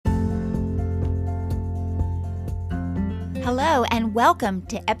Hello and welcome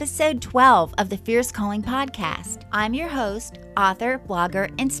to episode 12 of the Fierce Calling podcast. I'm your host, author,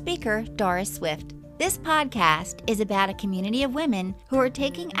 blogger, and speaker, Doris Swift. This podcast is about a community of women who are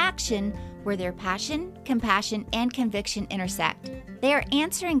taking action where their passion, compassion, and conviction intersect. They are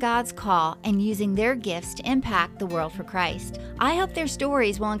answering God's call and using their gifts to impact the world for Christ. I hope their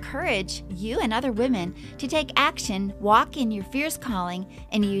stories will encourage you and other women to take action, walk in your fierce calling,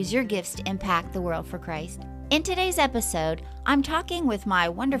 and use your gifts to impact the world for Christ. In today's episode, I'm talking with my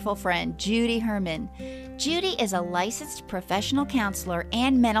wonderful friend, Judy Herman. Judy is a licensed professional counselor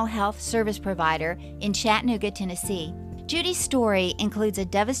and mental health service provider in Chattanooga, Tennessee. Judy's story includes a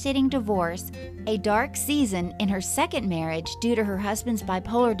devastating divorce, a dark season in her second marriage due to her husband's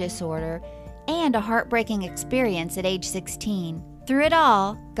bipolar disorder, and a heartbreaking experience at age 16. Through it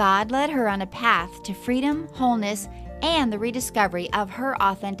all, God led her on a path to freedom, wholeness, and the rediscovery of her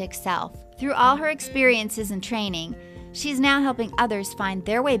authentic self. Through all her experiences and training, she's now helping others find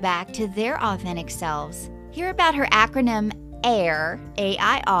their way back to their authentic selves. Hear about her acronym AIR,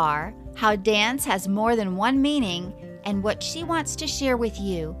 A-I-R, how dance has more than one meaning, and what she wants to share with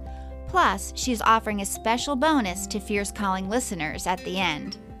you. Plus, she's offering a special bonus to Fierce Calling listeners at the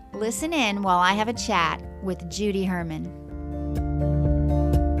end. Listen in while I have a chat with Judy Herman.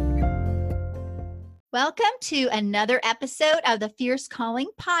 Welcome to another episode of the Fierce Calling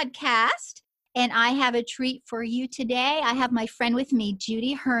podcast. And I have a treat for you today. I have my friend with me,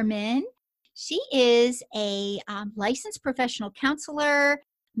 Judy Herman. She is a licensed professional counselor,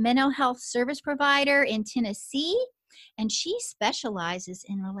 mental health service provider in Tennessee, and she specializes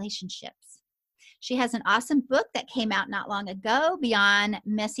in relationships. She has an awesome book that came out not long ago, Beyond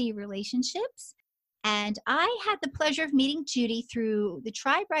Messy Relationships. And I had the pleasure of meeting Judy through the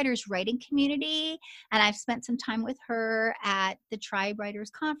Tribe Writers writing community, and I've spent some time with her at the Tribe Writers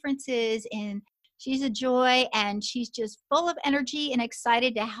conferences, and she's a joy, and she's just full of energy and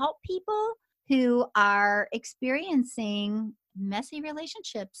excited to help people who are experiencing messy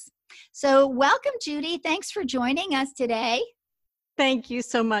relationships. So welcome, Judy. Thanks for joining us today. Thank you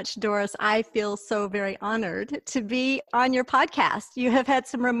so much, Doris. I feel so very honored to be on your podcast. You have had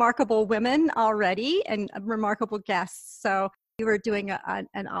some remarkable women already and remarkable guests. So you are doing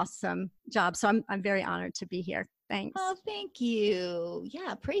an awesome job. So I'm very honored to be here. Thanks. Oh, thank you.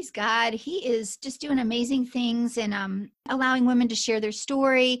 Yeah, praise God. He is just doing amazing things and allowing women to share their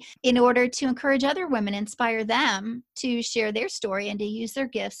story in order to encourage other women, inspire them to share their story and to use their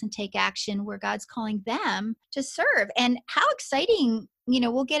gifts and take action where God's calling them to serve. And how exciting,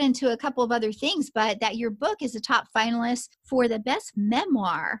 we'll get into a couple of other things, but that your book is a top finalist for the best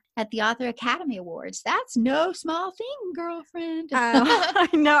memoir at the Author Academy Awards. That's no small thing, girlfriend. I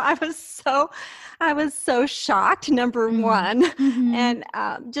know. I was so shocked, number one, and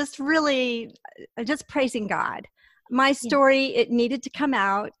just praising God. My story, it needed to come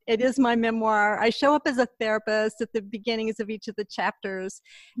out. It is my memoir. I show up as a therapist at the beginnings of each of the chapters,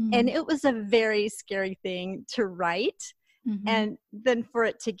 and it was a very scary thing to write. And then for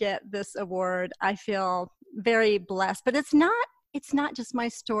it to get this award, I feel very blessed. But it's not just my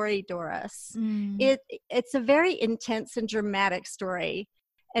story, Doris. It's a very intense and dramatic story,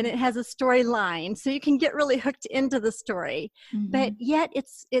 and it has a storyline, so you can get really hooked into the story. But yet it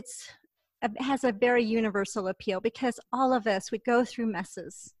has a very universal appeal because all of us, we go through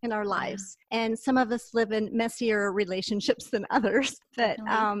messes in our lives, and some of us live in messier relationships than others. But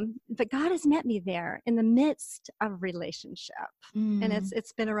God has met me there in the midst of relationship, and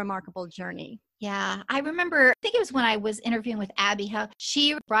it's been a remarkable journey. Yeah, I remember, I think it was when I was interviewing with Abby, how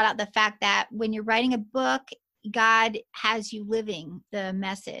she brought out the fact that when you're writing a book, God has you living the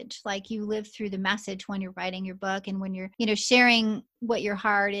message. Like you live through the message when you're writing your book and when you're, sharing what your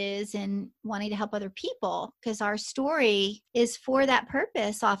heart is and wanting to help other people, because our story is for that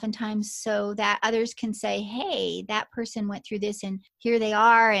purpose oftentimes, so that others can say, hey, that person went through this and here they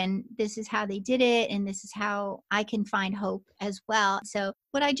are and this is how they did it and this is how I can find hope as well. So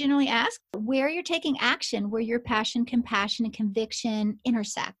what I generally ask, where you're taking action, where your passion, compassion, and conviction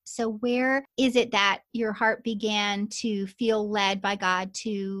intersect. So where is it that your heart began to feel led by God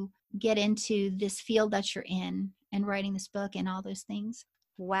to get into this field that you're in and writing this book and all those things?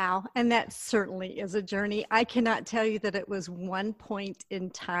 Wow. And that certainly is a journey. I cannot tell you that it was one point in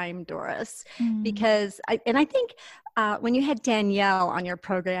time, Doris, because I think when you had Danielle on your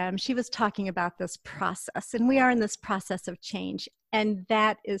program, she was talking about this process, and we are in this process of change. And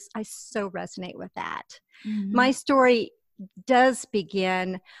I so resonate with that. My story does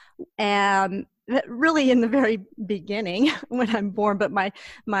begin really in the very beginning when I'm born, but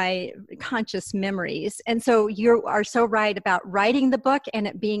my conscious memories. And so you are so right about writing the book and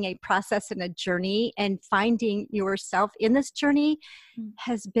it being a process and a journey, and finding yourself in this journey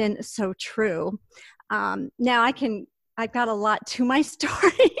has been so true. Now I've got a lot to my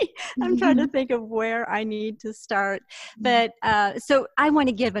story. I'm trying to think of where I need to start. But so I want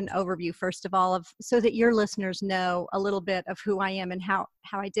to give an overview, first of all, so that your listeners know a little bit of who I am and how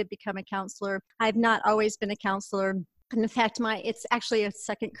I did become a counselor. I've not always been a counselor. In fact, it's actually a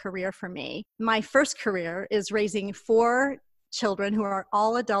second career for me. My first career is raising 4 children who are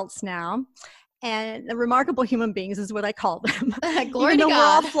all adults now. And the remarkable human beings is what I call them. Glory to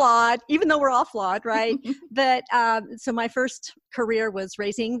God. Even though we're all flawed, right? But so my first career was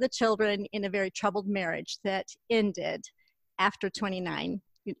raising the children in a very troubled marriage that ended after 29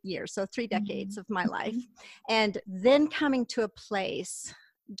 years, so 3 decades of my life. And then coming to a place,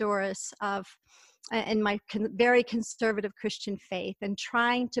 Doris, of in my very conservative Christian faith, and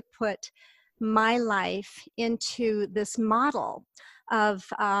trying to put my life into this model of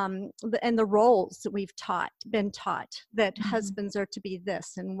and the roles that we've been taught that husbands are to be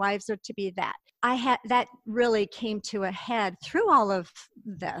this and wives are to be that. That really came to a head through all of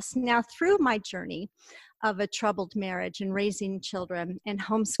this. Now, through my journey of a troubled marriage and raising children and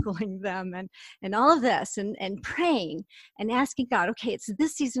homeschooling them and all of this and praying and asking God, okay, it's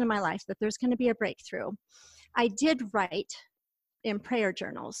this season of my life that there's going to be a breakthrough. I did write in prayer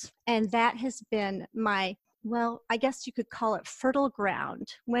journals, and that has been I guess you could call it fertile ground.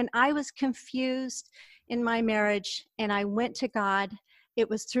 When I was confused in my marriage and I went to God, it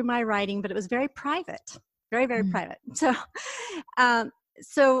was through my writing, but it was very private, very, very private.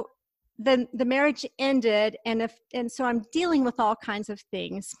 So then the marriage ended, and so I'm dealing with all kinds of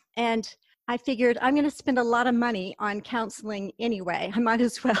things. And I figured I'm going to spend a lot of money on counseling anyway. I might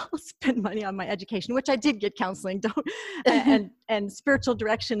as well spend money on my education, which I did get counseling, and spiritual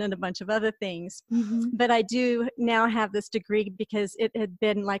direction and a bunch of other things. But I do now have this degree because it had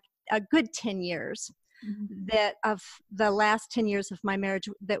been like a good 10 years that of the last 10 years of my marriage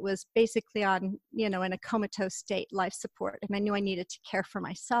that was basically on, in a comatose state, life support. And I knew I needed to care for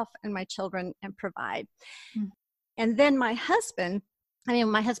myself and my children and provide. And then my husband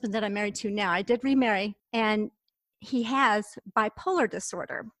that I'm married to now, I did remarry, and he has bipolar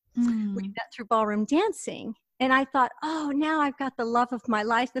disorder. We met through ballroom dancing. And I thought, oh, now I've got the love of my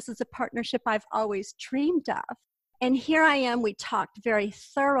life. This is a partnership I've always dreamed of. And here I am. We talked very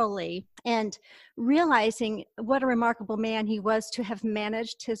thoroughly, and realizing what a remarkable man he was to have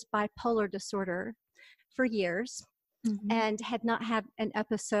managed his bipolar disorder for years and had not had an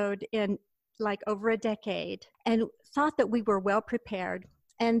episode in like over a decade, and thought that we were well prepared.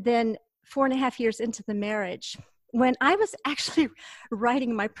 And then 4.5 years into the marriage, when I was actually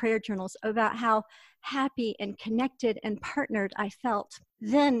writing my prayer journals about how happy and connected and partnered I felt,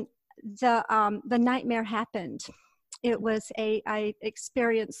 then the nightmare happened. It was we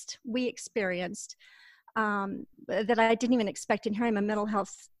experienced that I didn't even expect. And here I'm a mental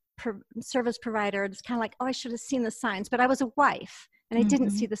health service provider. It's kind of like, oh, I should have seen the signs, but I was a wife. And I didn't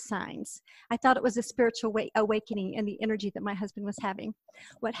see the signs. I thought it was a spiritual awakening in the energy that my husband was having.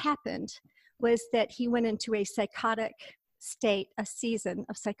 What happened was that he went into a psychotic state, a season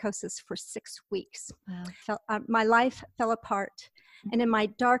of psychosis for 6 weeks. Wow. My life fell apart. And in my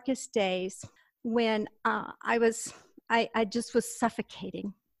darkest days, when I just was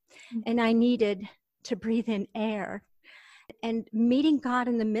suffocating, and I needed to breathe in air, and meeting God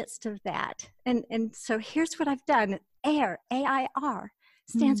in the midst of that. And so here's what I've done. AIR, A-I-R,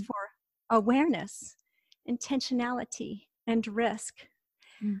 stands for awareness, intentionality, and risk.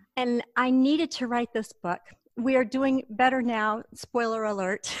 And I needed to write this book. We are doing better now, spoiler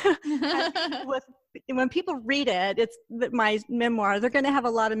alert. When people read it, it's my memoir, they're going to have a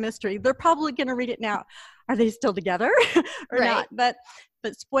lot of mystery. They're probably going to read it now. Are they still together or not? But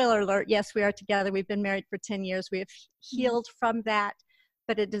spoiler alert, yes, we are together. We've been married for 10 years. We have healed from that,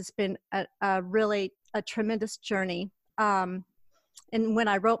 but it has been really a tremendous journey. And when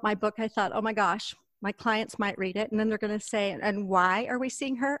I wrote my book, I thought, oh my gosh, my clients might read it, and then they're going to say, and why are we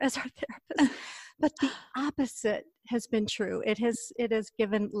seeing her as our therapist? But the opposite has been true. It has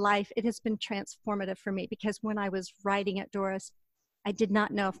given life. It has been transformative for me, because when I was writing it, Doris, I did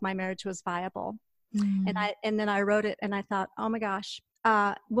not know if my marriage was viable. And then I wrote it, and I thought, oh my gosh,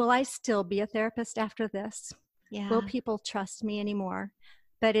 will I still be a therapist after this? Yeah. Will people trust me anymore?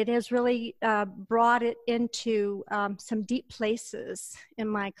 But it has really brought it into some deep places in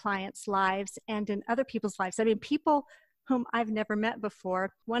my clients' lives and in other people's lives. I mean, people whom I've never met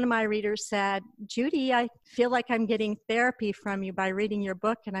before. One of my readers said, Judy, I feel like I'm getting therapy from you by reading your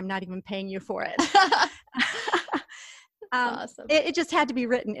book, and I'm not even paying you for it. Awesome. It just had to be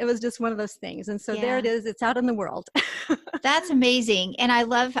written. It was just one of those things. And so there it is. It's out in the world. That's amazing. And I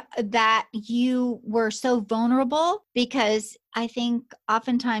love that you were so vulnerable, because I think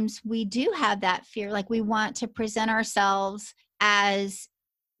oftentimes we do have that fear. Like, we want to present ourselves as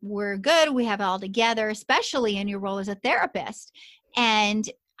we're good, we have it all together, especially in your role as a therapist. And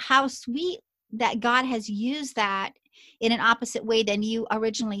how sweet that God has used that in an opposite way than you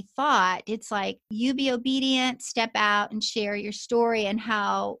originally thought. It's like, you be obedient, step out and share your story and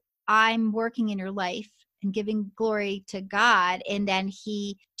how I'm working in your life and giving glory to God. And then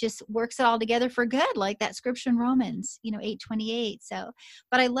he just works it all together for good, like that scripture in Romans, 8:28. So,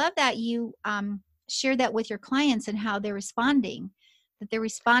 but I love that you share that with your clients and how they're responding, that they're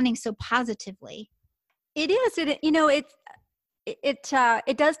responding so positively. It is.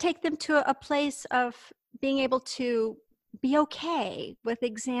 It does take them to a place of being able to be okay with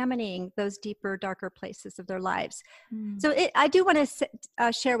examining those deeper, darker places of their lives. So I do want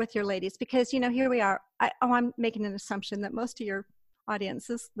to share with your ladies, because, here we are. I'm making an assumption that most of your audience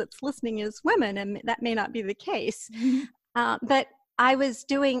that's listening is women, and that may not be the case. But I was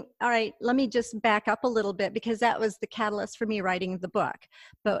doing, all right, let me just back up a little bit, because that was the catalyst for me writing the book.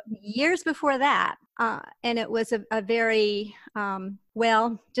 But years before that, and it was a very,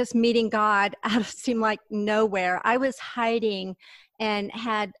 just meeting God out of seemed like nowhere. I was hiding and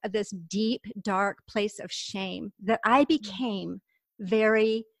had this deep, dark place of shame that I became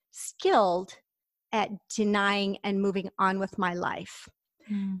very skilled at denying and moving on with my life.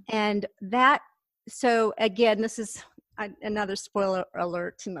 And that, so again, this is another spoiler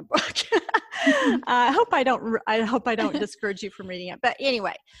alert in the book. I hope I don't discourage you from reading it. But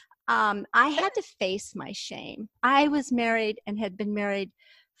anyway, I had to face my shame. I was married and had been married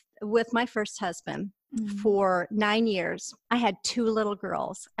with my first husband for 9 years. I had 2 little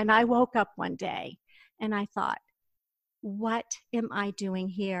girls, and I woke up one day and I thought, what am I doing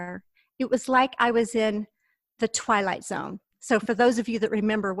here? It was like I was in the Twilight Zone. So for those of you that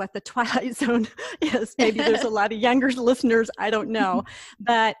remember what the Twilight Zone is, maybe there's a lot of younger listeners, I don't know,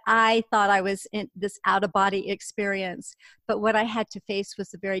 but I thought I was in this out-of-body experience. But what I had to face was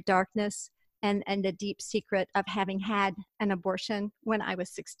the very darkness and the deep secret of having had an abortion when I was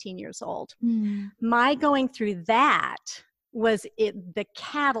 16 years old. My going through that was the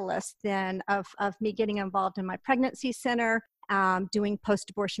catalyst then of me getting involved in my pregnancy center, doing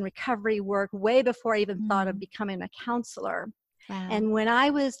post-abortion recovery work way before I even thought of becoming a counselor. Wow. And when I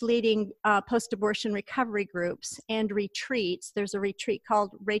was leading post-abortion recovery groups and retreats, there's a retreat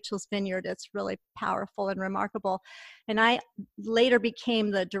called Rachel's Vineyard. It's really powerful and remarkable. And I later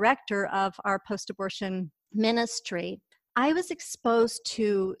became the director of our post-abortion ministry. I was exposed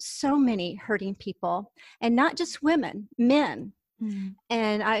to so many hurting people, and not just women, men.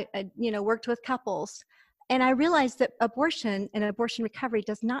 And I worked with couples. And I realized that abortion and abortion recovery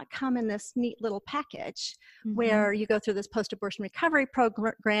does not come in this neat little package where you go through this post-abortion recovery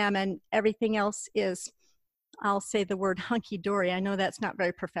program and everything else is, I'll say the word hunky-dory. I know that's not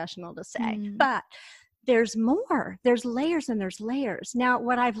very professional to say, but there's more. There's layers and there's layers. Now,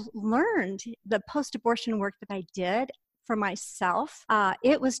 what I've learned, the post-abortion work that I did for myself,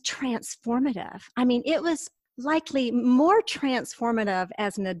 it was transformative. I mean, it was likely more transformative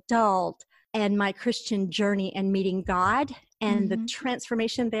as an adult and my Christian journey and meeting God and the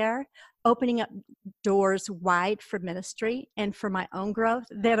transformation there, opening up doors wide for ministry and for my own growth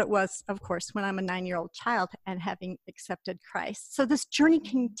than it was, of course, when I'm a 9-year-old child and having accepted Christ. So this journey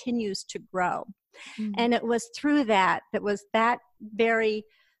continues to grow. And it was through that was that very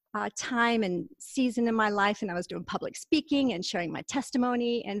time and season in my life, and I was doing public speaking and sharing my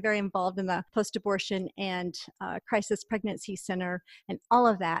testimony and very involved in the post-abortion and crisis pregnancy center and all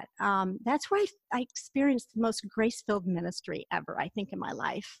of that. That's where I experienced the most grace-filled ministry ever, I think, in my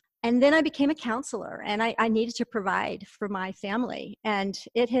life. And then I became a counselor, and I needed to provide for my family. And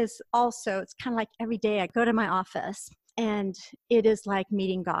it has also, it's kind of like every day I go to my office, and it is like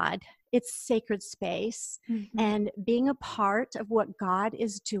meeting God. It's sacred space and being a part of what God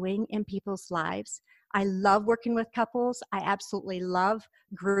is doing in people's lives. I love working with couples. I absolutely love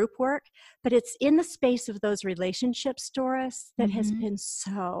group work, but it's in the space of those relationships, Doris, that has been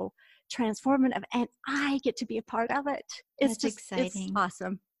so transformative, and I get to be a part of it. It's That's just exciting. It's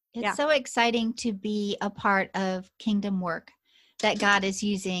awesome. It's so exciting to be a part of kingdom work, that God is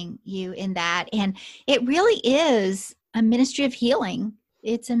using you in that. And it really is a ministry of healing.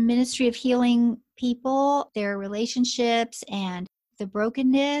 It's a ministry of healing people, their relationships, and the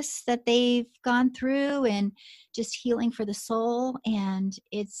brokenness that they've gone through and just healing for the soul. And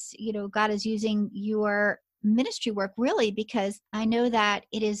it's, God is using your ministry work really, because I know that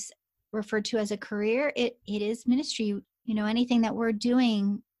it is referred to as a career. It is ministry. Anything that we're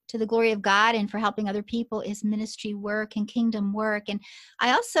doing to the glory of God and for helping other people is ministry work and kingdom work. And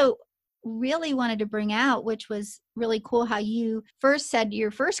I also really wanted to bring out, which was really cool, how you first said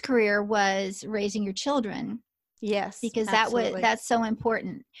your first career was raising your children. Yes, because absolutely. that's so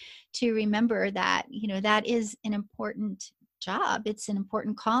important to remember that, that is an important job. It's an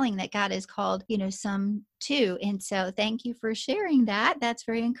important calling that God has called, some to. And so thank you for sharing that. That's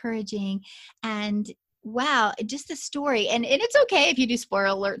very encouraging. And wow, just the story. And it's okay if you do spoiler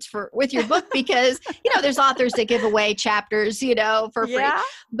alerts with your book, because, there's authors that give away chapters, for free.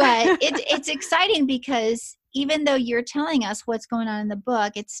 But it's exciting because even though you're telling us what's going on in the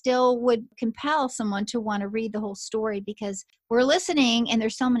book, it still would compel someone to want to read the whole story, because we're listening and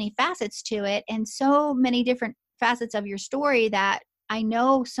there's so many facets to it and so many different facets of your story that I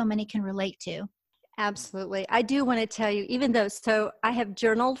know so many can relate to. Absolutely. I do want to tell you, even though, so I have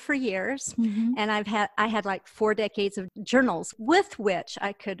journaled for years, and I had like 4 decades of journals with which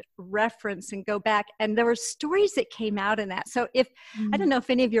I could reference and go back. And there were stories that came out in that. So I don't know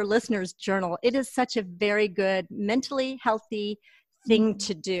if any of your listeners journal, it is such a very good, mentally healthy thing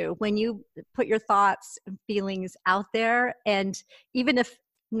to do when you put your thoughts and feelings out there. And even if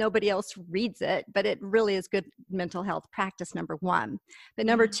nobody else reads it, but it really is good mental health practice, number one. But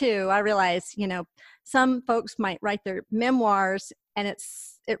number two, I realize, some folks might write their memoirs and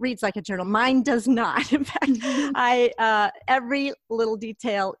it reads like a journal. Mine does not. In fact, every little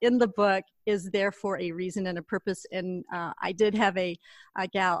detail in the book is there for a reason and a purpose. And I did have a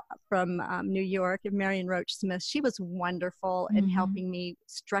gal from New York, Marion Roach Smith. She was wonderful in helping me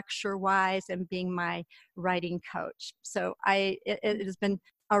structure-wise and being my writing coach. So it has been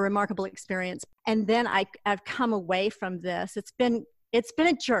a remarkable experience. And then I've come away from this. It's been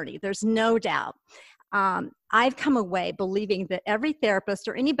a journey. There's no doubt. I've come away believing that every therapist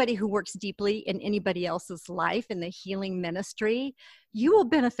or anybody who works deeply in anybody else's life in the healing ministry, you will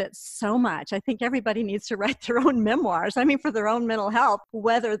benefit so much. I think everybody needs to write their own memoirs. I mean, for their own mental health,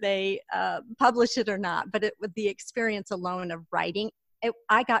 whether they publish it or not. But with the experience alone of writing,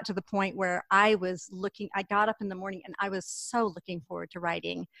 I got to the point where I got up in the morning and I was so looking forward to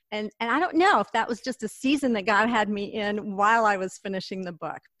writing. And I don't know if that was just a season that God had me in while I was finishing the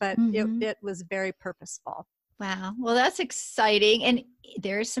book, but it was very purposeful. Wow. Well, that's exciting. And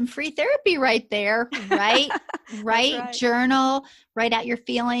there's some free therapy right there, right? Right. Journal, write out your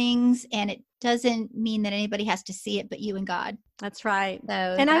feelings. And it doesn't mean that anybody has to see it, but you and God. That's right.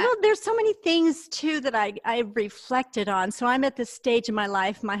 And I know there's so many things too that I've reflected on. So I'm at this stage in my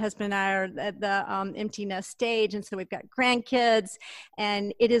life. My husband and I are at the empty nest stage. And so we've got grandkids,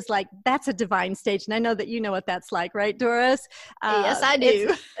 and it is like, that's a divine stage. And I know that you know what that's like, right, Doris? Yes, I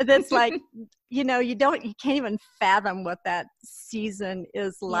do. That's like, you can't even fathom what that season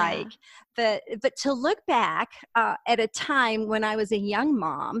is like. But to look back at a time when I was a young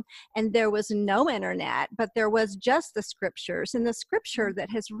mom and there was no internet, but there was just the scriptures. And the scripture that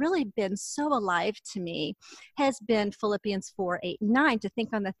has really been so alive to me has been Philippians 4:8-9, to think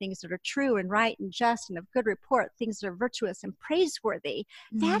on the things that are true and right and just and of good report, things that are virtuous and praiseworthy.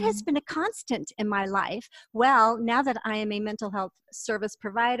 That has been a constant in my life. Well, now that I am a mental health service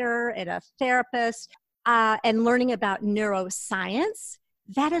provider and a therapist and learning about neuroscience,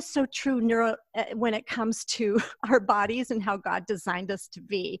 that is so true when it comes to our bodies and how God designed us to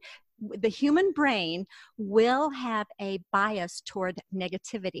be. The human brain will have a bias toward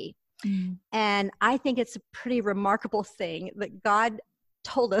negativity. And I think it's a pretty remarkable thing that God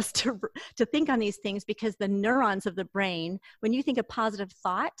told us to think on these things, because the neurons of the brain, when you think a positive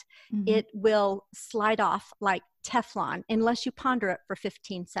thought, it will slide off like Teflon unless you ponder it for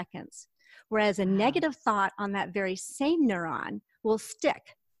 15 seconds. Whereas a negative thought on that very same neuron will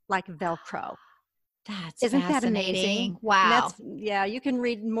stick like Velcro. Isn't that amazing? Wow. You can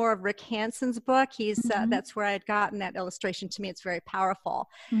read more of Rick Hansen's book. He's that's where I had gotten that illustration. To me, it's very powerful.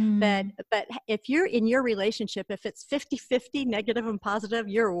 But if you're in your relationship, if it's 50-50 negative and positive,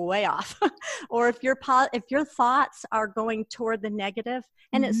 you're way off. Or if your thoughts are going toward the negative,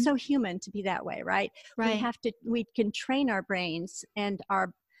 and it's so human to be that way, right? We can train our brains and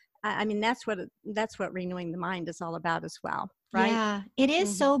that's what renewing the mind is all about as well. Right? Yeah, it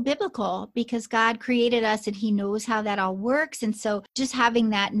is so biblical, because God created us and he knows how that all works. And so just having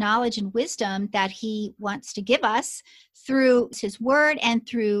that knowledge and wisdom that he wants to give us through his word and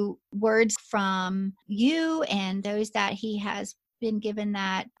through words from you and those that he has been given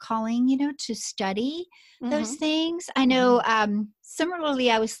that calling, to study those Mm-hmm. things. I know,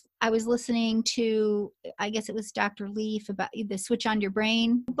 similarly, I was listening to, I guess it was Dr. Leaf about the Switch on Your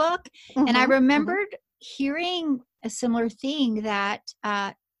Brain book. And I Mm-hmm. remembered hearing a similar thing that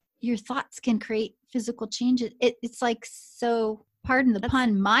your thoughts can create physical changes. It's like, so pardon the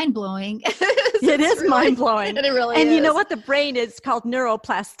pun, mind-blowing. It is mind-blowing. It really and is. You know what? The brain is called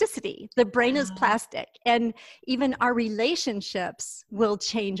neuroplasticity. The brain is Wow. plastic. And even our relationships will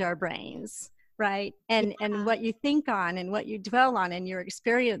change our brains, right? And what you think on and what you dwell on and your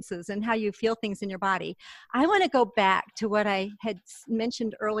experiences and how you feel things in your body. I want to go back to what I had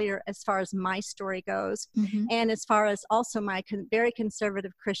mentioned earlier as far as my story goes, and as far as also my very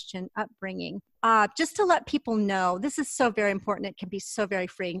conservative Christian upbringing. Just to let people know, this is so very important. It can be so very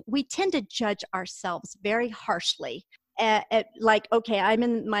freeing. We tend to judge ourselves very harshly. Like, okay, I'm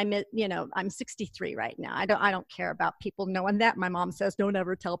in my I'm 63 right now. I don't care about people knowing that. My mom says don't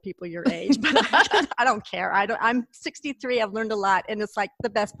ever tell people your age, but I don't care. I'm 63. I've learned a lot, and it's like the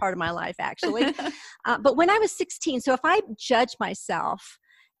best part of my life, actually. But when I was 16, so if I judge myself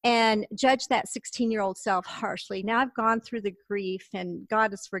and judge that 16-year-old self harshly, now I've gone through the grief, and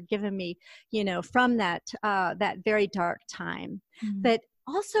God has forgiven me, from that very dark time. But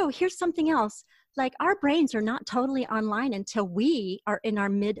also, here's something else. Like, our brains are not totally online until we are in our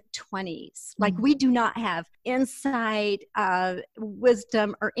mid-20s. Like, we do not have insight,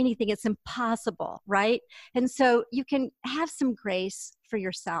 wisdom, or anything. It's impossible, right? And so you can have some grace for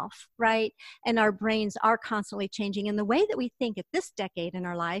yourself, right? And our brains are constantly changing. And the way that we think at this decade in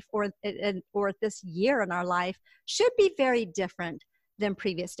our life or at this year in our life should be very different than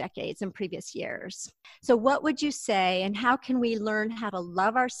previous decades and previous years. So what would you say, and how can we learn how to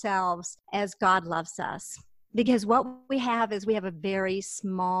love ourselves as God loves us? Because what we have is we have a very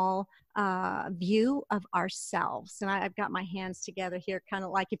small view of ourselves. And I've got my hands together here, kind of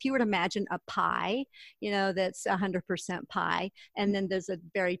like if you were to imagine a pie, that's 100% pie. And then there's a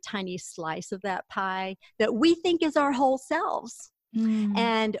very tiny slice of that pie that we think is our whole selves.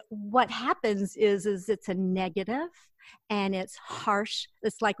 And what happens is it's a negative, and it's harsh.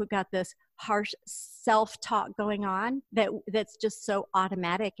 It's like we've got this harsh self-talk going on that's just so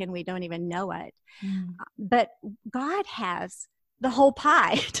automatic, and we don't even know it. But God has the whole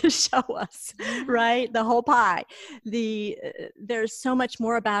pie to show us, right? The whole pie. There's so much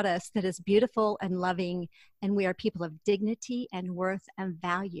more about us that is beautiful and loving, and we are people of dignity and worth and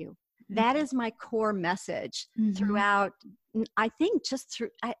value. That is my core message throughout. I think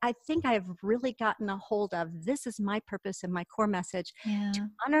I think I've really gotten a hold of, this is my purpose and my core message, to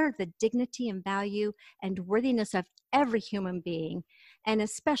honor the dignity and value and worthiness of every human being, and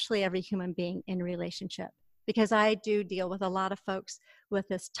especially every human being in relationship. Because I do deal with a lot of folks with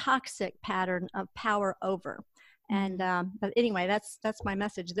this toxic pattern of power over. And but anyway, that's my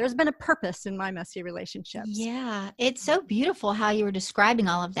message. There's been a purpose in my messy relationships. Yeah, it's so beautiful how you were describing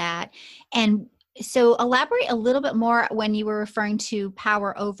all of that. And so elaborate a little bit more when you were referring to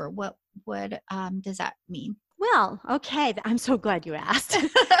power over. What does that mean? Well, okay, I'm so glad you asked.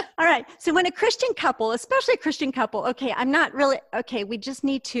 All right, so when a Christian couple, especially a Christian couple, we just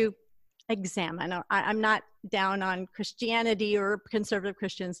need to examine. I'm not down on Christianity or conservative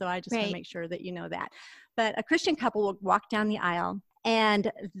Christians, so I just want to make sure that you know that. But a Christian couple will walk down the aisle,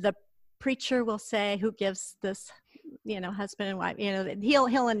 and the preacher will say, who gives this, husband and wife,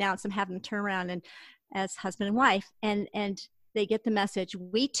 he'll announce them, have them turn around and as husband and wife, and they get the message,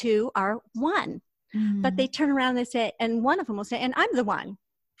 we two are one. But they turn around and they say, and one of them will say, and I'm the one.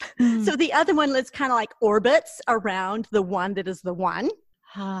 So the other one is kind of like orbits around the one that is the one.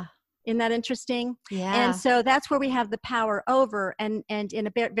 Isn't that interesting? Yeah. And so that's where we have the power over, and in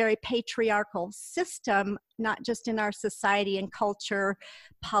a very patriarchal system, not just in our society and culture,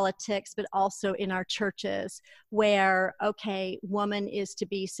 politics, but also in our churches, where, woman is to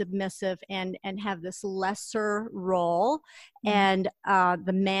be submissive and have this lesser role, and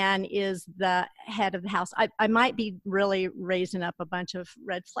the man is the head of the house. I might be really raising up a bunch of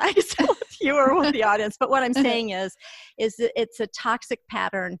red flags with you or with the audience, but what I'm saying is that it's a toxic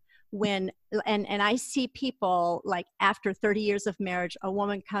pattern. And I see people, like, after 30 years of marriage, a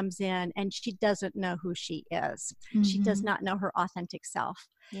woman comes in and she doesn't know who she is. She does not know her authentic self.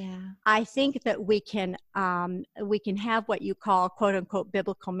 Yeah. I think that we can have what you call quote unquote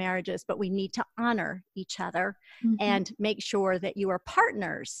biblical marriages, but we need to honor each other and make sure that you are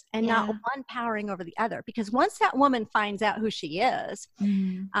partners and not one powering over the other. Because once that woman finds out who she is,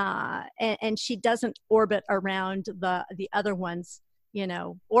 and she doesn't orbit around the other one's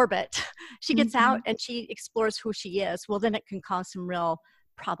orbit, she gets out and she explores who she is. Well, then it can cause some real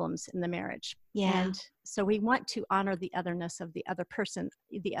problems in the marriage. Yeah. And so we want to honor the otherness of the other person,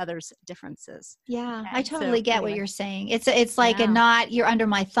 the other's differences. Yeah, I And totally so get what anyway, you're saying. It's like a yeah, not you're under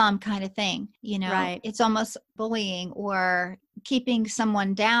my thumb kind of thing, you know. right. It's almost bullying or keeping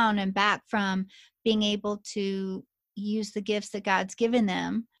someone down and back from being able to use the gifts that God's given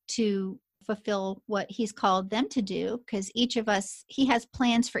them to fulfill what he's called them to do, because each of us, he has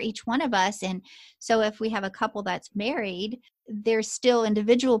plans for each one of us. And so if we have a couple that's married, there's still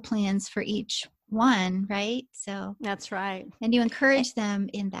individual plans for each one, right? So That's right. and you encourage them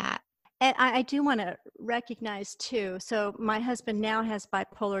in that. And I do want to recognize too, so my husband now has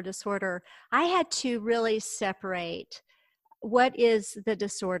bipolar disorder. I had to really separate what is the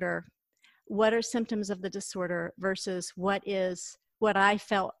disorder, what are symptoms of the disorder versus what I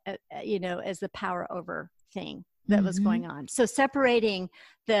felt, as the power over thing that was going on. So separating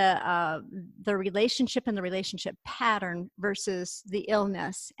the relationship and the relationship pattern versus the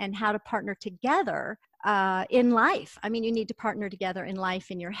illness and how to partner together in life. I mean, you need to partner together in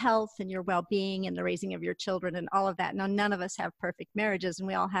life, in your health and your well-being and the raising of your children and all of that. Now, none of us have perfect marriages and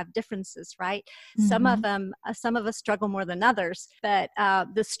we all have differences, right? Some of us struggle more than others, but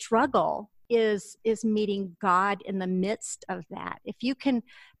the struggle is meeting God in the midst of that. If you can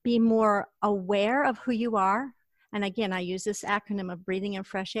be more aware of who you are, and again, I use this acronym of breathing in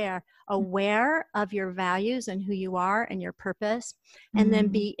fresh air, aware of your values and who you are and your purpose, and then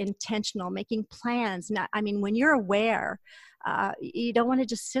be intentional, making plans. When you're aware, you don't want to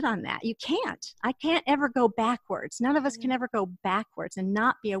just sit on that. You can't. I can't ever go backwards. None of us can ever go backwards and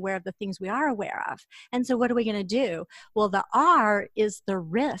not be aware of the things we are aware of. And so what are we going to do? Well, the R is the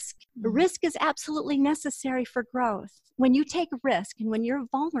risk. The risk is absolutely necessary for growth. When you take a risk and when you're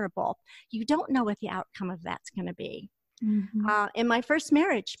vulnerable, you don't know what the outcome of that's going to be. In my first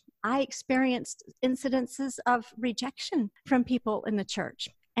marriage, I experienced incidences of rejection from people in the church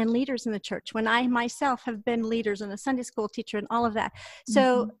and leaders in the church when I myself have been leaders and a Sunday school teacher and all of that.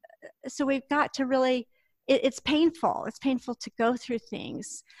 So we've got to really, it's painful. It's painful to go through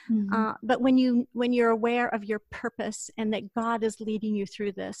things. But when you're aware of your purpose and that God is leading you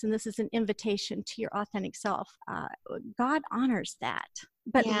through this, and this is an invitation to your authentic self, God honors that.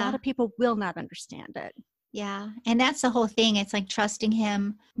 But a lot of people will not understand it. Yeah. And that's the whole thing. It's like trusting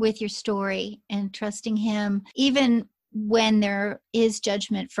him with your story and trusting him even when there is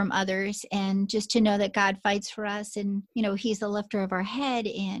judgment from others, and just to know that God fights for us and, he's the lifter of our head.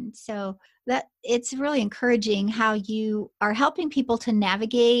 And so that it's really encouraging how you are helping people to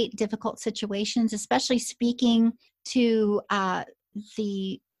navigate difficult situations, especially speaking to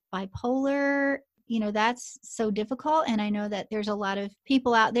the bipolar. That's so difficult. And I know that there's a lot of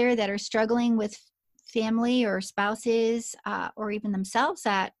people out there that are struggling with family or spouses or even themselves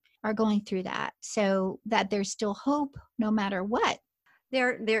that are going through that, so that there's still hope no matter what.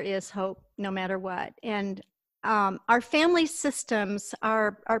 There is hope no matter what. And our family systems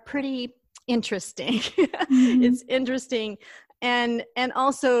are pretty interesting. It's interesting. And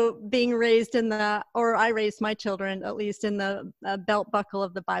also being raised I raised my children, at least in the belt buckle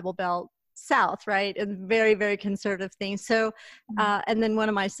of the Bible Belt South, right? And very, very conservative things. So, and then one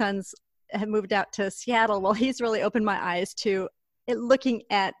of my sons had moved out to Seattle. Well, he's really opened my eyes to looking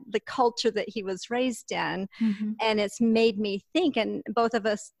at the culture that he was raised in. And it's made me think, and both of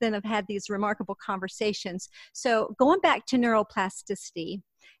us then have had these remarkable conversations. So going back to neuroplasticity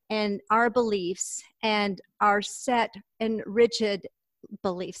and our beliefs and our set and rigid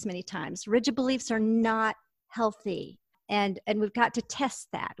beliefs, many times rigid beliefs are not healthy. And we've got to test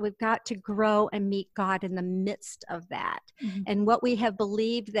that. We've got to grow and meet God in the midst of that. And what we have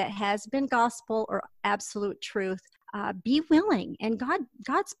believed that has been gospel or absolute truth, be willing. And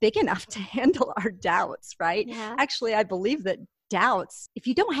God's big enough to handle our doubts, right? Yeah. Actually, I believe that doubts, if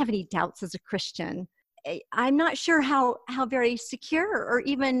you don't have any doubts as a Christian, I'm not sure how very secure or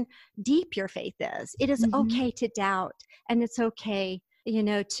even deep your faith is. It is okay to doubt, and it's okay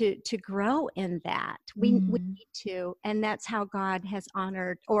to grow in that. We need to, and that's how God has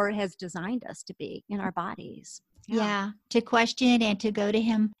honored or has designed us to be in our bodies. Yeah. To question and to go to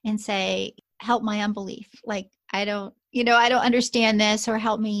him and say, help my unbelief. Like, I don't understand this, or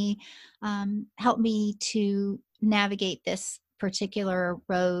help me to navigate this particular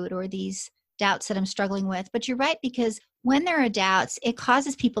road or these doubts that I'm struggling with. But you're right, because when there are doubts, it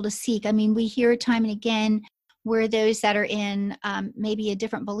causes people to seek. I mean, we hear time and again where those that are in maybe a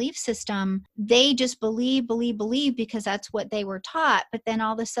different belief system, they just believe because that's what they were taught. But then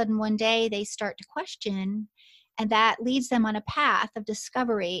all of a sudden one day they start to question, and that leads them on a path of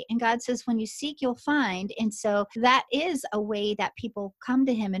discovery. And God says, when you seek, you'll find. And so that is a way that people come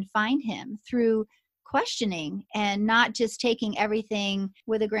to him and find him, through questioning and not just taking everything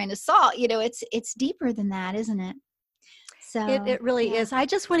with a grain of salt. It's deeper than that, isn't it? So It really is. I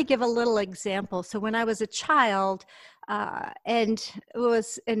just want to give a little example. So when I was a child and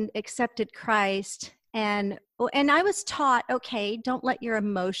accepted Christ, and I was taught, okay, don't let your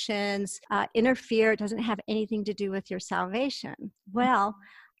emotions interfere. It doesn't have anything to do with your salvation. Well,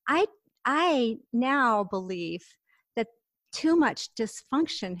 I now believe that too much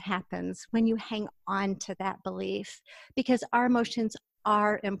dysfunction happens when you hang on to that belief, because our emotions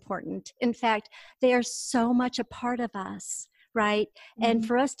are important. In fact, they are so much a part of us, right? And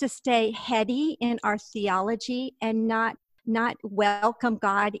for us to stay heady in our theology and not welcome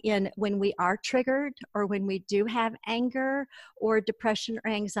God in when we are triggered or when we do have anger or depression or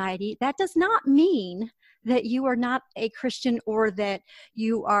anxiety, that does not mean that you are not a Christian or that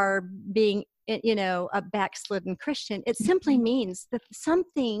you are being, a backslidden Christian. It simply means that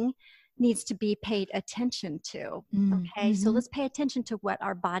something needs to be paid attention to. Okay, so let's pay attention to what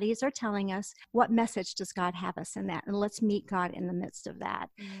our bodies are telling us. What message does God have us in that? And let's meet God in the midst of that.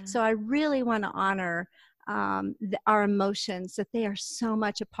 So I really want to honor our emotions, that they are so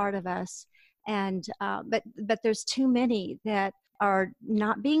much a part of us. And but there's too many that are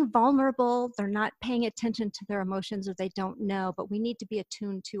not being vulnerable. They're not paying attention to their emotions, or they don't know. But we need to be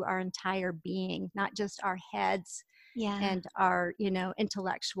attuned to our entire being, not just our heads and our,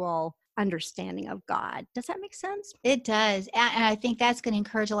 intellectual understanding of God. Does that make sense? It does. And I think that's going to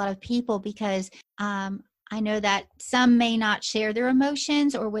encourage a lot of people, because I know that some may not share their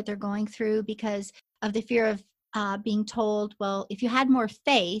emotions or what they're going through because of the fear of being told, well, if you had more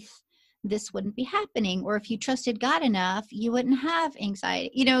faith, this wouldn't be happening. Or if you trusted God enough, you wouldn't have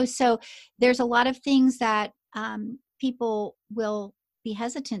anxiety. So there's a lot of things that people will be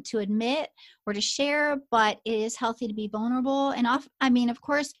hesitant to admit or to share, but it is healthy to be vulnerable. And of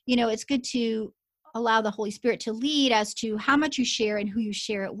course, it's good to allow the Holy Spirit to lead as to how much you share and who you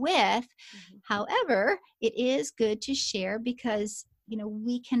share it with. However, it is good to share because,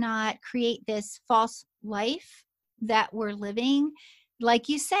 we cannot create this false life that we're living. Like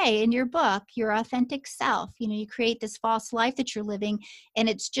you say in your book, your authentic self, you create this false life that you're living, and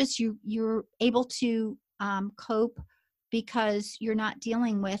it's just you're able to cope because you're not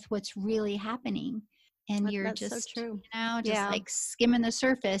dealing with what's really happening. And you're That's just, so true. like skimming the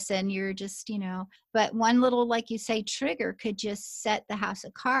surface, and you're just, but one little, like you say, trigger could just set the house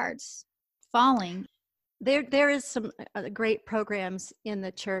of cards falling. There is some great programs in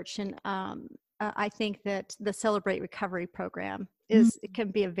the church, and I think that the Celebrate Recovery program it can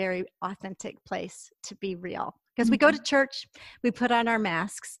be a very authentic place to be real. Because we go to church, we put on our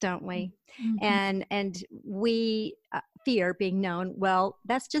masks, don't we? And we fear being known. Well,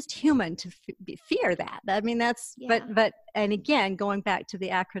 that's just human to fear that. I mean, that's, but, and again, going back to the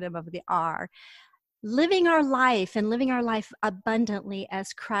acronym of the R, living our life abundantly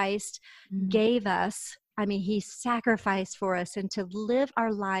as Christ gave us. I mean, he sacrificed for us, and to live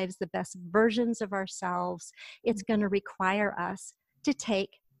our lives the best versions of ourselves, it's going to require us to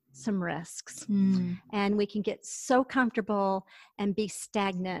take some risks. And we can get so comfortable and be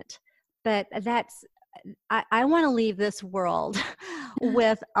stagnant. But I want to leave this world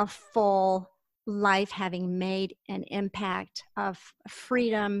with a full life, having made an impact of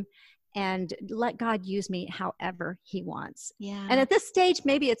freedom, and let God use me however he wants. And at this stage,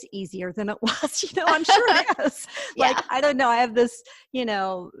 maybe it's easier than it was, I'm sure it is. I don't know. I have this,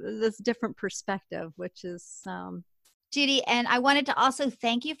 this different perspective, which is, Judy, and I wanted to also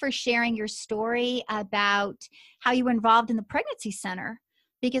thank you for sharing your story about how you were involved in the pregnancy center,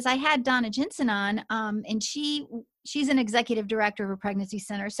 because I had Donna Jensen on, and she's an executive director of a pregnancy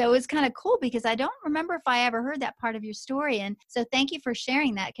center. So it's kind of cool because I don't remember if I ever heard that part of your story. And so thank you for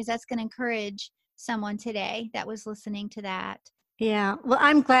sharing that, because that's going to encourage someone today that was listening to that. Yeah, well,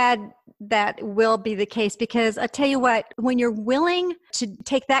 I'm glad that will be the case, because I tell you what, when you're willing to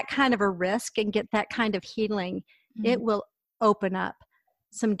take that kind of a risk and get that kind of healing, it will open up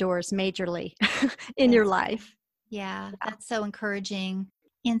some doors majorly in your life. Yeah, that's so encouraging.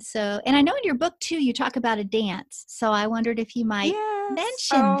 And I know in your book too, you talk about a dance. So I wondered if you might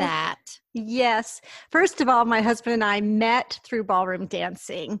mention that. Yes. First of all, my husband and I met through ballroom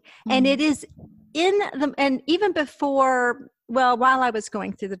dancing, and it is and even before, while I was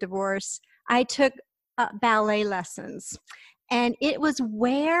going through the divorce, I took ballet lessons, and it was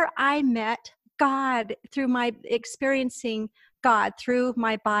where I met God through my experiencing God through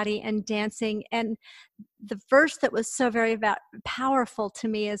my body and dancing. And the verse that was so very powerful to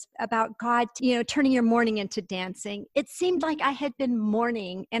me is about God, turning your mourning into dancing. It seemed like I had been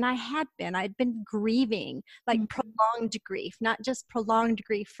mourning, and I'd been grieving, like prolonged grief, not just prolonged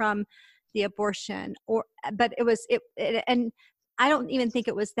grief from the abortion, but and I don't even think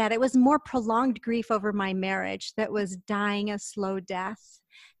it was that. It was more prolonged grief over my marriage that was dying a slow death.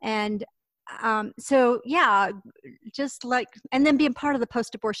 And so, yeah, just like, and then being part of the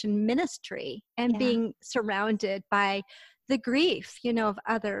post-abortion ministry and being surrounded by the grief, of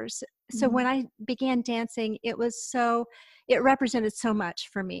others. So when I began dancing, it represented so much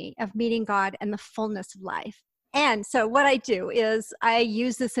for me of meeting God and the fullness of life. And so what I do is I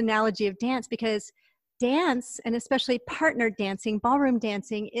use this analogy of dance because dance, and especially partner dancing, ballroom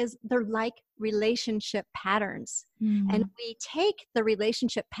dancing, they're like relationship patterns. And we take the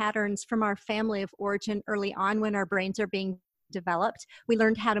relationship patterns from our family of origin early on when our brains are being developed. We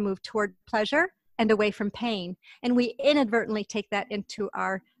learned how to move toward pleasure and away from pain. And we inadvertently take that into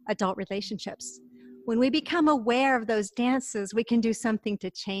our adult relationships. When we become aware of those dances, we can do something to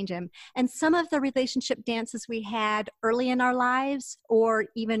change them. And some of the relationship dances we had early in our lives or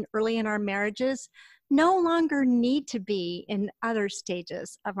even early in our marriages no longer need to be in other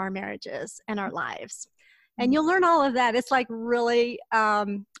stages of our marriages and our lives. And you'll learn all of that. It's like really, I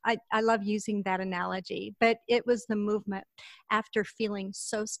love using that analogy, but it was the movement after feeling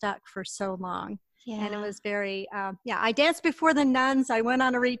so stuck for so long. Yeah. And it was very, I danced before the nuns. I went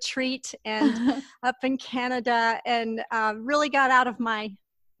on a retreat and up in Canada and really got out of my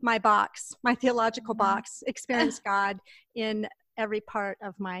box, my theological box, experienced God in every part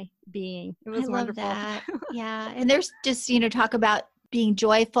of my being. It was wonderful. That. Yeah. And there's just, talk about being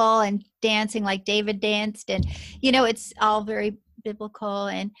joyful and dancing like David danced. And, it's all very biblical.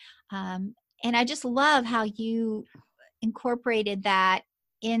 And I just love how you incorporated that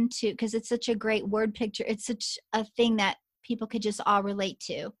into, because it's such a great word picture. It's such a thing that people could just all relate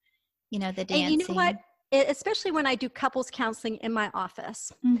to, the dancing. And you know what? Especially when I do couples counseling in my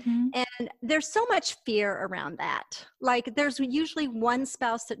office. And there's so much fear around that. Like there's usually one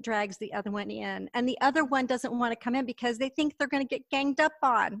spouse that drags the other one in and the other one doesn't want to come in because they think they're going to get ganged up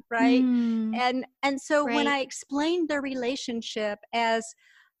on, right? And so when I explained their relationship as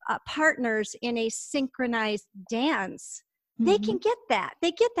partners in a synchronized dance, they can get that.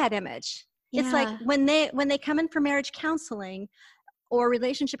 They get that image. Yeah. It's like when they come in for marriage counseling or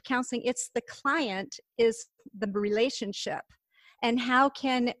relationship counseling, it's the client is the relationship. And how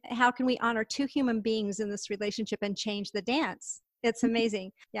can we honor two human beings in this relationship and change the dance? It's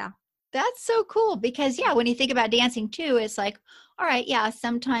amazing. Yeah. That's so cool because when you think about dancing too, it's like, all right,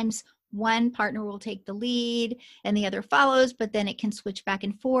 sometimes one partner will take the lead and the other follows, but then it can switch back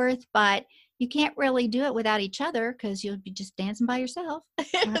and forth. But you can't really do it without each other because you'll be just dancing by yourself.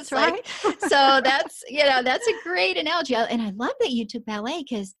 That's right. So that's a great analogy. And I love that you took ballet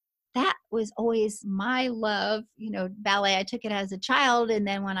because that was always my love, ballet. I took it as a child. And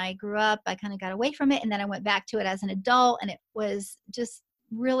then when I grew up, I kind of got away from it. And then I went back to it as an adult. And it was just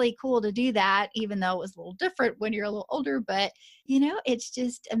really cool to do that, even though it was a little different when you're a little older. But, it's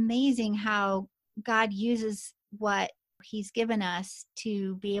just amazing how God uses what He's given us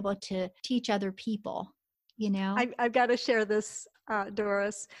to be able to teach other people, I've got to share this,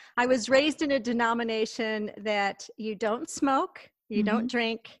 Doris. I was raised in a denomination that you don't smoke, you don't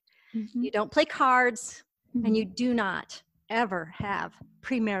drink, you don't play cards, and you do not ever have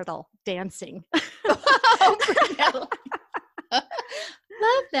premarital dancing.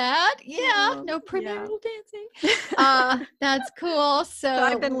 Love that. Yeah. No premarital dancing. That's cool. So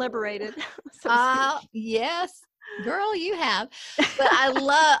I've been liberated. Yes. Girl, you have. But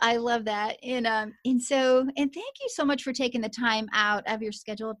I love that. And thank you so much for taking the time out of your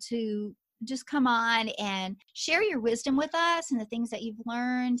schedule to just come on and share your wisdom with us and the things that you've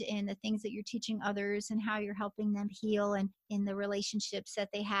learned and the things that you're teaching others and how you're helping them heal and in the relationships that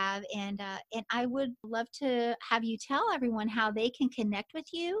they have. And I would love to have you tell everyone how they can connect with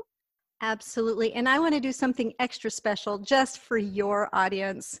you. Absolutely. And I want to do something extra special just for your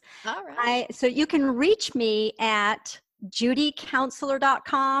audience. All right. So you can reach me at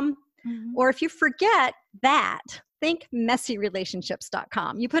judycounselor.com, or if you forget that, think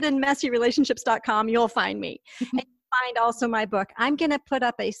messyrelationships.com. You put in messyrelationships.com, you'll find me. And you'll find also my book. I'm going to put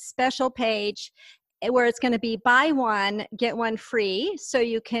up a special page where it's going to be buy one, get one free. So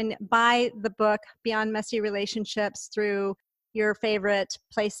you can buy the book Beyond Messy Relationships through your favorite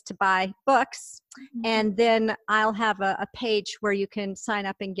place to buy books. And then I'll have a page where you can sign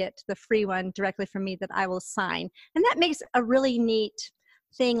up and get the free one directly from me that I will sign. And that makes a really neat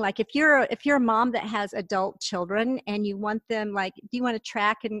thing. Like if you're a mom that has adult children and you want them, like, do you want to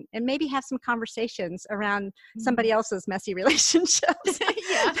track and maybe have some conversations around somebody else's messy relationships?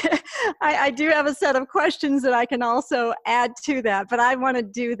 Yeah. I do have a set of questions that I can also add to that, but I want to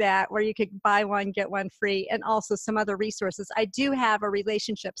do that where you could buy one, get one free, and also some other resources. I do have a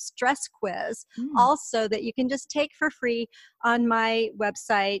relationship stress quiz also that you can just take for free on my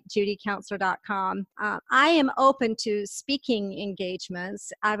website, judycounselor.com. I am open to speaking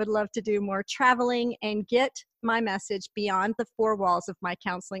engagements. I would love to do more traveling and get my message beyond the four walls of my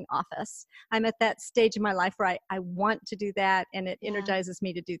counseling office. I'm at that stage in my life where I want to do that, and it energizes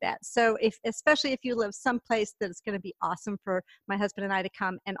me to do that. So especially if you live someplace that is going to be awesome for my husband and I to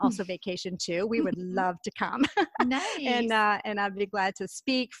come and also vacation too, we would love to come. Nice. And I'd be glad to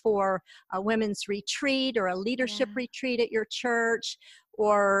speak for a women's retreat or a leadership retreat at your church,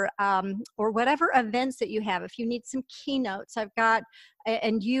 or whatever events that you have. If you need some keynotes, I've got,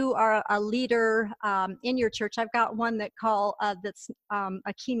 and you are a leader in your church, I've got one that's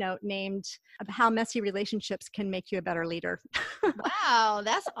a keynote named How Messy Relationships Can Make You a Better Leader. Wow,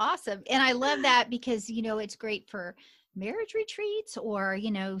 that's awesome. And I love that because, it's great for marriage retreats or,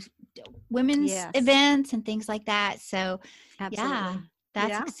 women's events and things like that. So Absolutely.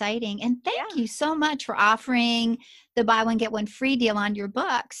 That's exciting. And thank you so much for offering the buy one, get one free deal on your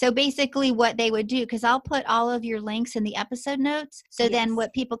book. So basically what they would do, because I'll put all of your links in the episode notes. So then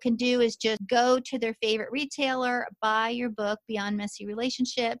what people can do is just go to their favorite retailer, buy your book, Beyond Messy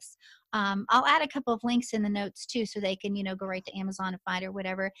Relationships. I'll add a couple of links in the notes too, so they can, go right to Amazon and find it or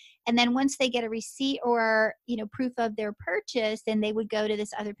whatever. And then once they get a receipt or, proof of their purchase, then they would go to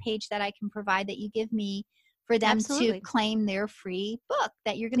this other page that I can provide that you give me for them to claim their free book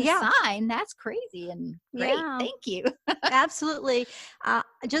that you're going to sign. That's crazy and great. Thank you. Absolutely.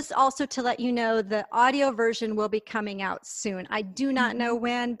 Just also to let you know, the audio version will be coming out soon. I do not know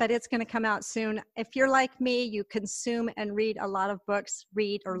when, but it's going to come out soon. If you're like me, you consume and read a lot of books,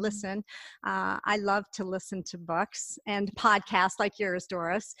 read or listen. I love to listen to books and podcasts like yours,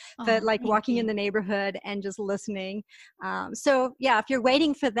 Doris, but like walking in the neighborhood and just listening. So if you're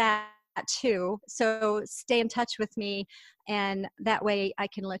waiting for that too, so stay in touch with me, and that way I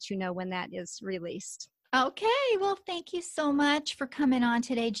can let you know when that is released. Okay. Well, thank you so much for coming on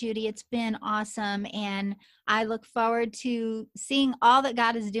today, Judy. It's been awesome. And I look forward to seeing all that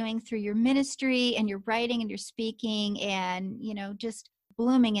God is doing through your ministry and your writing and your speaking and, just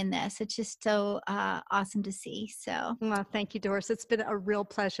blooming in this. It's just so awesome to see. So, well, thank you, Doris. It's been a real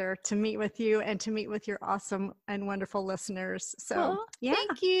pleasure to meet with you and to meet with your awesome and wonderful listeners. So,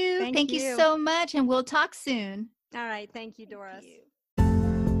 thank you. Thank you so much. And we'll talk soon. All right. Thank you, Doris.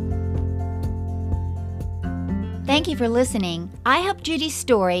 Thank you for listening. I hope Judy's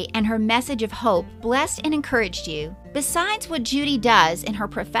story and her message of hope blessed and encouraged you. Besides what Judy does in her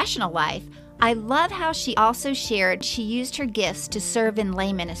professional life, I love how she also shared she used her gifts to serve in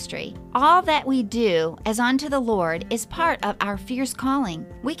lay ministry. All that we do as unto the Lord is part of our fierce calling.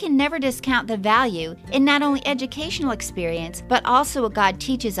 We can never discount the value in not only educational experience, but also what God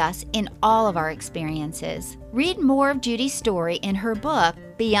teaches us in all of our experiences. Read more of Judy's story in her book,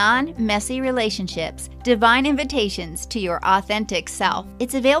 Beyond Messy Relationships, Divine Invitations to Your Authentic Self.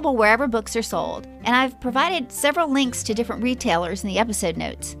 It's available wherever books are sold, and I've provided several links to different retailers in the episode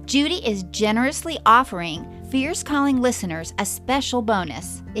notes. Judy is generously offering Fierce Calling listeners a special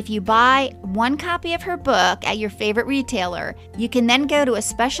bonus. If you buy one copy of her book at your favorite retailer, you can then go to a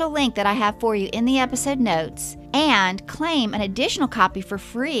special link that I have for you in the episode notes and claim an additional copy for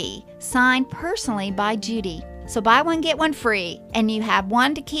free, signed personally by Judy. So buy one, get one free, and you have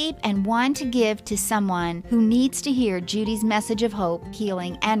one to keep and one to give to someone who needs to hear Judy's message of hope,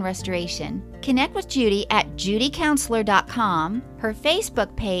 healing, and restoration. Connect with Judy at judycounselor.com, her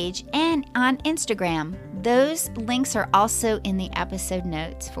Facebook page, and on Instagram. Those links are also in the episode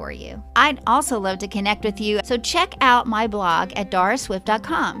notes for you. I'd also love to connect with you, so check out my blog at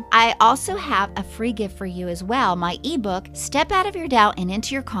doriswift.com. I also have a free gift for you as well, my ebook, Step Out of Your Doubt and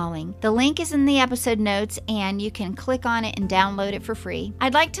Into Your Calling. The link is in the episode notes, and you can click on it and download it for free.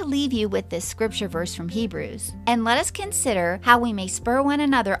 I'd like to leave you with this scripture verse from Hebrews. And let us consider how we may spur one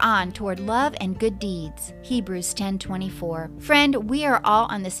another on toward love and good deeds. Hebrews 10:24. Friend, we are all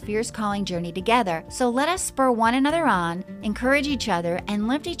on this fierce calling journey together, so let us spur one another on, encourage each other, and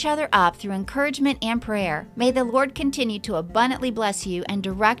lift each other up through encouragement and prayer. May the Lord continue to abundantly bless you and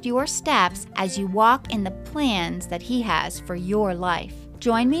direct your steps as you walk in the plans that He has for your life.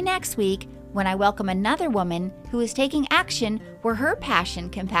 Join me next week when I welcome another woman who is taking action where her passion,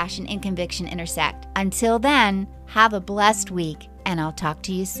 compassion, and conviction intersect. Until then, have a blessed week, and I'll talk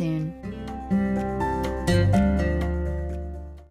to you soon.